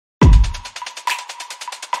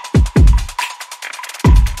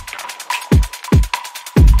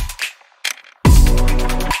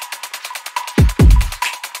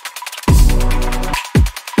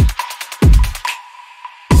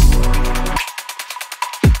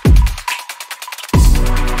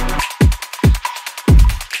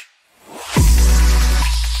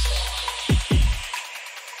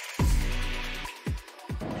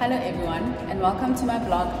and welcome to my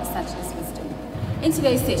blog, Suchless Wisdom. In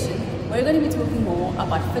today's session, we're going to be talking more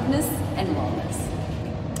about fitness and wellness.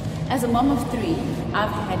 As a mom of 3,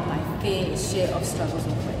 I've had my fair share of struggles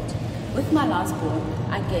with weight. With my last born,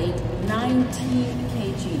 I gained 19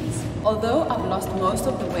 kgs. Although I've lost most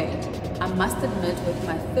of the weight, I must admit with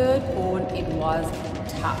my 3rd born, it was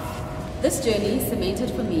tough. This journey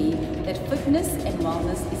cemented for me that fitness and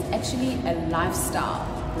wellness is actually a lifestyle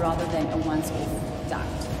rather than a once-off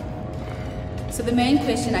diet. So the main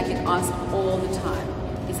question I get asked all the time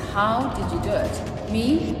is, how did you do it?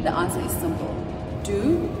 Me, the answer is simple.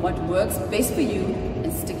 Do what works best for you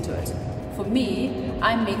and stick to it. For me,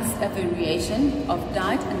 I mixed a variation of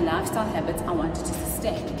diet and lifestyle habits I wanted to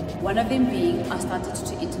sustain. One of them being I started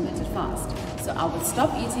to intermittent fast. So I would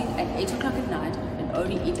stop eating at 8 o'clock at night and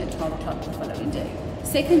only eat at 12 o'clock the following day.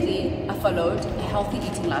 Secondly, I followed a healthy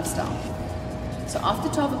eating lifestyle. So after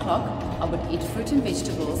 12 o'clock, I would eat fruit and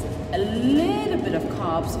vegetables, a little bit of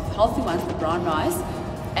carbs, healthy ones, the brown rice,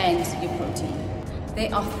 and your protein.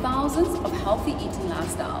 There are thousands of healthy eating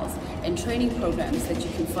lifestyles and training programs that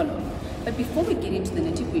you can follow. But before we get into the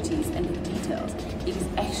nitty-gritties and the details, it is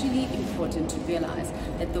actually important to realize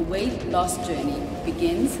that the weight loss journey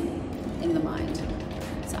begins in the mind.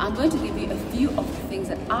 So I'm going to give you a few of the things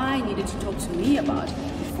that I needed to talk to me about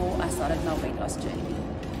before I started my weight loss journey.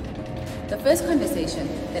 The first conversation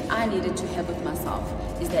that I needed to have with myself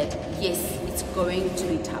is that yes, it's going to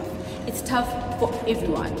be tough. It's tough for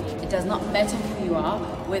everyone. It does not matter who you are,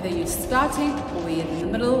 whether you're starting or you're in the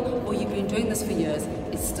middle or you've been doing this for years,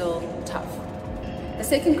 it's still tough. The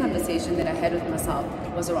second conversation that I had with myself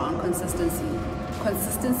was around consistency.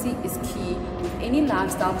 Consistency is key with any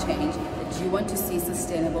lifestyle change that you want to see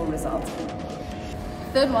sustainable results in.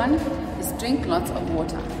 Third one is drink lots of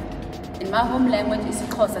water. In my home language,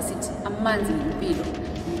 isiXhosa sithi amanzi yimpilo.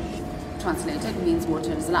 Translated means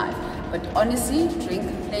water is life. But honestly, drink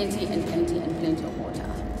plenty and plenty and plenty of water.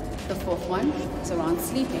 The fourth one is around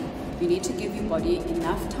sleeping. You need to give your body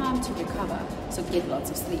enough time to recover, so get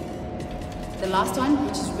lots of sleep. The last one,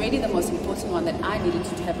 which is really the most important one that I needed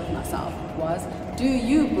to have with myself, was do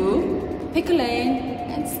you, boo? Pick a lane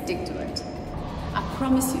and stick to it. I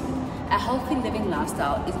promise you, a healthy living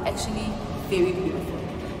lifestyle is actually very beautiful.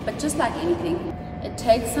 But just like anything, it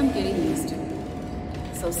takes some getting used to.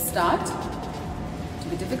 So start to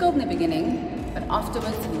be difficult in the beginning, but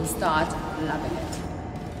afterwards you'll start loving it.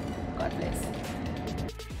 God bless.